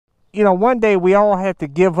you know, one day we all have to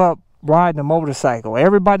give up riding a motorcycle.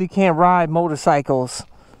 Everybody can't ride motorcycles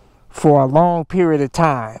for a long period of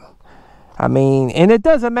time. I mean, and it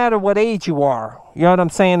doesn't matter what age you are. You know what I'm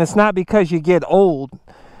saying? It's not because you get old.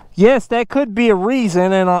 Yes, that could be a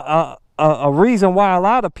reason, and a reason why a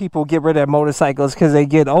lot of people get rid of their motorcycles, because they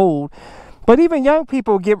get old. But even young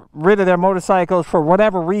people get rid of their motorcycles for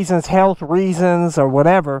whatever reasons, health reasons or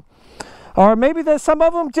whatever. Or maybe that some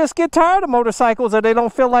of them just get tired of motorcycles, or they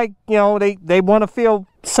don't feel like, you know, they want to feel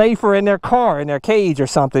safer in their car, in their cage or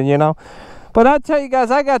something, you know. But I tell you guys,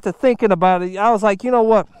 I got to thinking about it. I was like, you know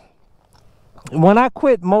what? When I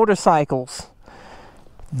quit motorcycles,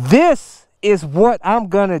 this is what I'm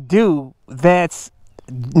gonna do that's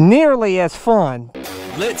nearly as fun.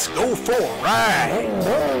 Let's go for a ride.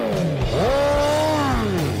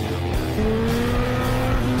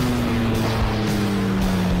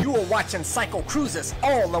 You are watching CycleCruza's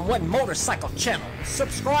all-in-one motorcycle channel.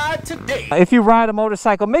 Subscribe today. If you ride a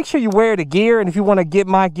motorcycle, make sure you wear the gear. And if you want to get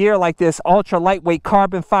my gear, like this ultra lightweight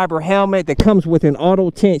carbon fiber helmet that comes with an auto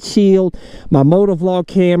tint shield, my motovlog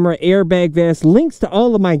camera, airbag vest, links to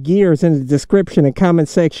all of my gears in the description and comment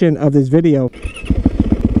section of this video.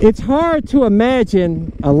 It's hard to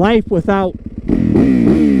imagine a life without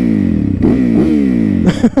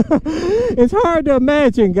it's hard to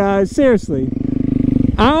imagine, guys, seriously.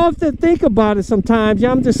 I often think about it sometimes.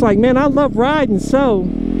 I'm just like, man, I love riding so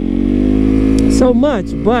much,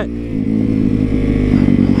 but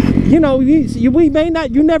you know, we may not,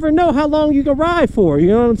 you never know how long you can ride for, you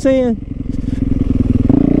know what I'm saying?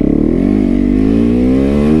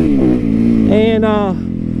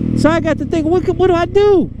 And so I got to think, what do I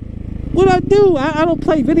do? What do I do? I don't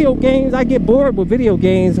play video games. I get bored with video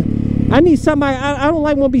games. I need somebody. I don't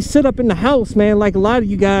like when we sit up in the house, man. Like a lot of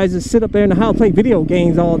you guys just sit up there in the house, play video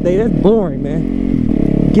games all day. That's boring,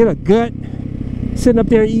 man. Get a gut, sitting up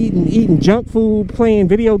there eating junk food, playing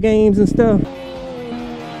video games and stuff.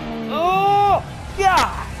 Oh,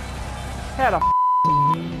 God! Had a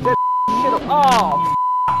that shit. Oh.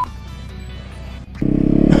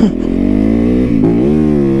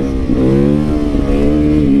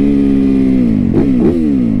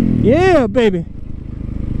 Yeah, baby.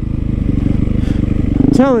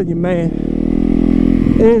 I'm telling you, man.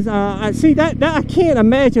 Is I see that I can't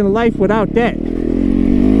imagine a life without that.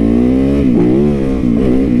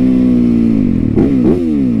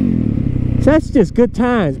 So that's just good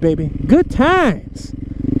times, baby. Good times.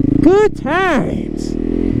 Good times.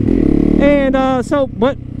 And so,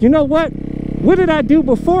 but you know what? What did I do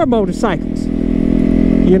before motorcycles?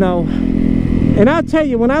 You know, and I'll tell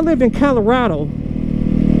you, when I lived in Colorado,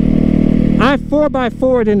 I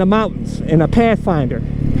 4x4'd in the mountains in a Pathfinder.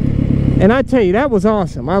 And I tell you, that was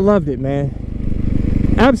awesome. I loved it, man.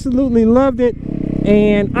 Absolutely loved it.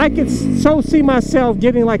 And I could so see myself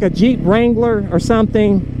getting like a Jeep Wrangler or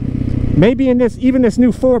something. Maybe in this, even this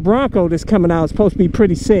new Ford Bronco that's coming out is supposed to be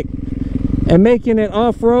pretty sick. And making it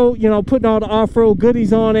off-road, you know, putting all the off-road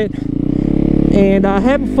goodies on it. And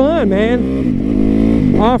having fun,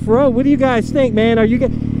 man. Off-road. What do you guys think, man? Are you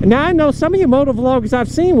now? I know some of you motovloggers I've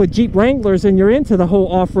seen with Jeep Wranglers, and you're into the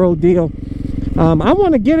whole off-road deal. I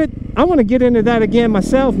want to get it. I want to get into that again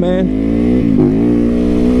myself, man.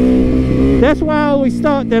 That's why I always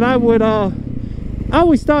thought that I would. I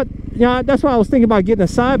always thought, you know, that's why I was thinking about getting a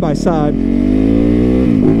side-by-side.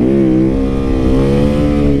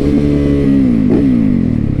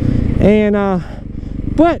 And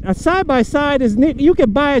but a side-by-side is neat. You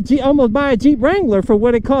can buy almost buy a Jeep Wrangler for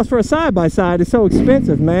what it costs for a side-by-side. It's so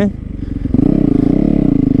expensive, man.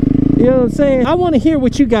 You know what I'm saying? I want to hear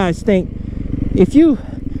what you guys think. If you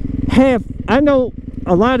have, I know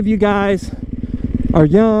a lot of you guys are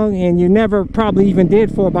young and you never probably even did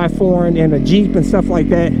 4x4 and a Jeep and stuff like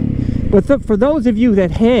that. But for those of you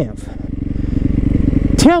that have,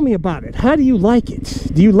 tell me about it. How do you like it?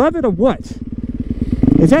 Do you love it or what?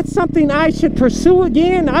 Is that something I should pursue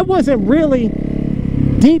again? I wasn't really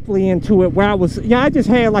deeply into it where I was, I just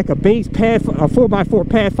had like a base a 4x4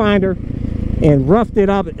 Pathfinder and roughed it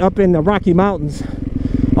up in the Rocky Mountains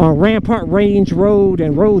on Rampart Range Road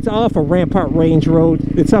and roads off of Rampart Range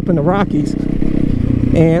Road. It's up in the Rockies.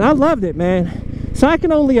 And I loved it, man. So I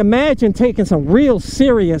can only imagine taking some real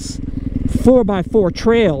serious 4x4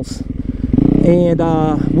 trails and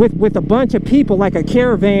with a bunch of people, like a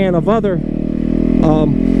caravan of other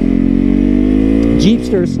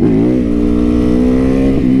Jeepsters.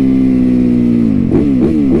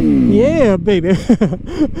 Yeah, baby.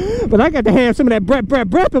 But I got to have some of that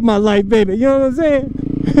breath in my life, baby. You know what I'm saying?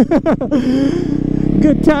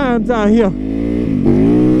 Good times out here.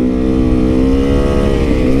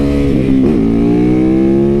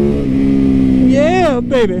 Yeah,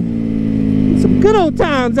 baby. Some good old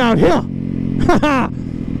times out here.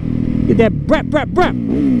 Get that brap, brap, brap.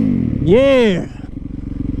 Yeah.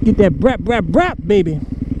 Get that brap, brap, brap, baby.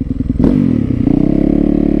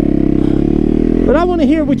 But I want to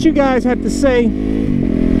hear what you guys have to say.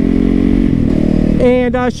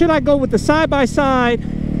 And should I go with the side-by-side,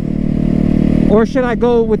 or should I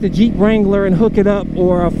go with the Jeep Wrangler and hook it up?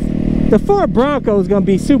 Or the Ford Bronco is going to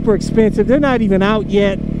be super expensive. They're not even out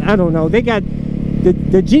yet. I don't know. They got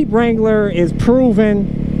the Jeep Wrangler is proven,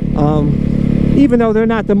 even though they're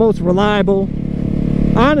not the most reliable.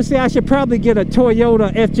 Honestly, I should probably get a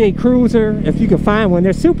Toyota FJ Cruiser if you can find one.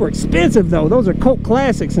 They're super expensive though. Those are cult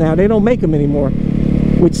classics now. They don't make them anymore,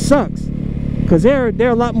 which sucks, because they're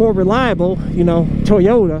a lot more reliable, you know,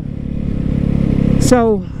 Toyota.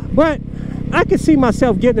 So, but I could see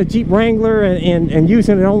myself getting a Jeep Wrangler and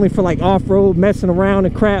using it only for like off-road, messing around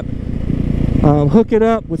and crap. Hook it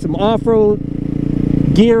up with some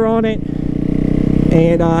off-road gear on it,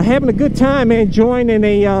 and having a good time, man. Joining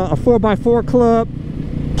a 4x4 club,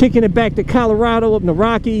 kicking it back to Colorado, up in the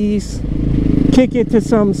Rockies, kick it to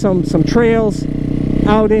some trails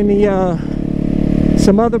out in the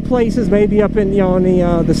some other places, maybe up in, you know,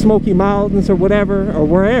 in the Smoky Mountains or whatever, or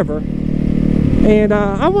wherever. And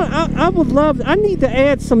I would love, I need to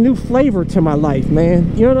add some new flavor to my life,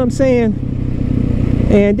 man. You know what I'm saying?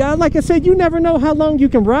 And like I said, you never know how long you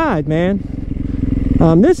can ride, man.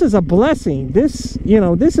 This is a blessing. This, you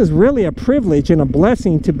know, this is really a privilege and a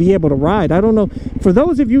blessing to be able to ride. I don't know, for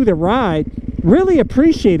those of you that ride, really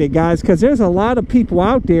appreciate it, guys, because there's a lot of people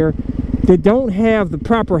out there that don't have the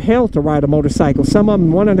proper health to ride a motorcycle. Some of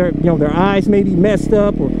them, one of their, you know, their eyes may be messed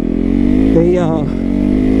up, or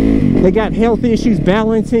they got health issues,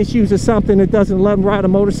 balance issues or something that doesn't let them ride a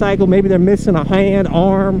motorcycle. Maybe they're missing a hand,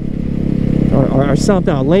 arm, or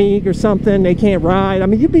something, a leg or something. They can't ride. I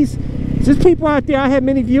mean, you'd be, there's people out there, I have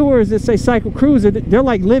many viewers that say CycleCruza, they're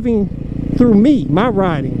like living through me, my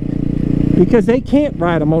riding, because they can't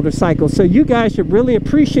ride a motorcycle. So you guys should really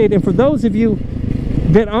appreciate it. And for those of you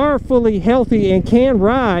that are fully healthy and can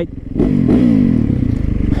ride,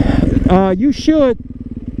 you should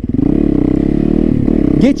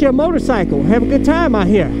get your motorcycle, have a good time out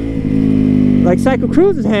here, like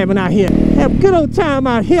CycleCruza's having out here. Have a good old time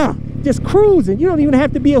out here, just cruising. You don't even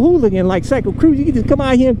have to be a hooligan like CycleCruza. You can just come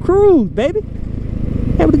out here and cruise, baby.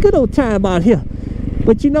 Having a good old time out here.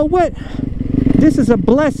 But you know what? This is a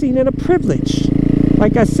blessing and a privilege,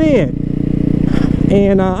 like I said.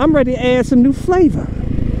 And I'm ready to add some new flavor.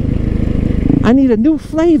 I need a new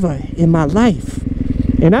flavor in my life.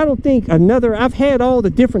 And I don't think I've had all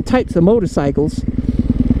the different types of motorcycles.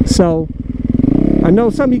 So I know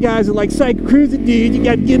some of you guys are like, CycleCruza, dude, you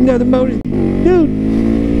got to get another motor.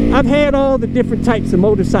 Dude, I've had all the different types of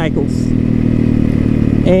motorcycles,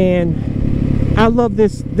 and I love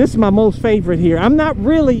this. This is my most favorite here. I'm not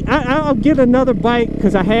really, I'll get another bike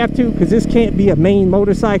because I have to, because this can't be a main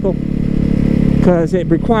motorcycle because it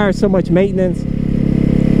requires so much maintenance.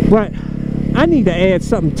 But I need to add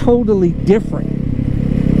something totally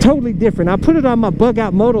different. Totally different. I put it on my Bug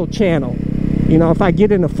Out Moto channel, you know, if I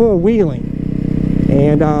get into four-wheeling.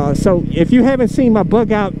 And so if you haven't seen my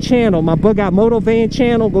Bug Out channel, my Bug Out Moto Van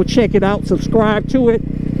channel, go check it out, subscribe to it.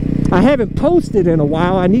 I haven't posted in a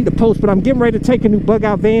while. I need to post, but I'm getting ready to take a new Bug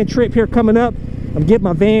Out Van trip here coming up. I'm getting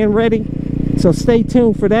my van ready, so stay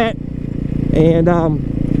tuned for that. And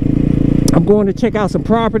I'm going to check out some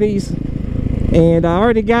properties, and I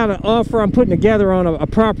already got an offer I'm putting together on a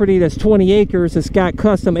property that's 20 acres. It's got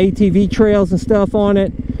custom ATV trails and stuff on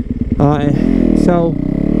it. So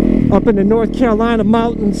up in the North Carolina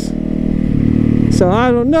mountains. So I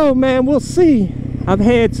don't know, man, we'll see. I've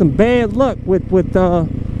had some bad luck with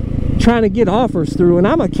trying to get offers through, and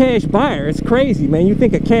I'm a cash buyer. It's crazy, man. You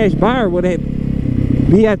think a cash buyer would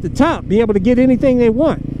be at the top, be able to get anything they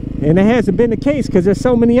want, and it hasn't been the case because there's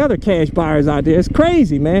so many other cash buyers out there. It's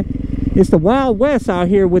crazy, man. It's the Wild West out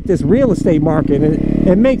here with this real estate market, and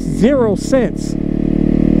it makes zero sense.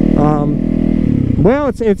 Well,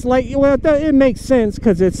 it's like, well, it makes sense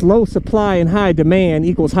because it's low supply and high demand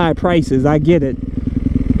equals high prices. I get it,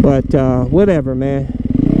 but whatever, man.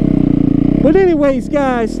 But anyways,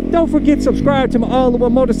 guys, don't forget to subscribe to my All in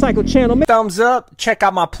One Motorcycle channel. Thumbs up. Check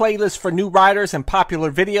out my playlist for new riders and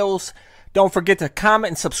popular videos. Don't forget to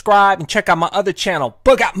comment and subscribe, and check out my other channel,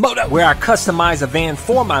 Bug Out Moto, where I customize a van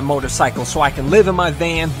for my motorcycle so I can live in my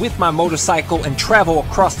van with my motorcycle and travel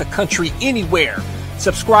across the country anywhere.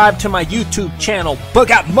 Subscribe to my YouTube channel, Bug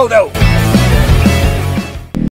Out Moto.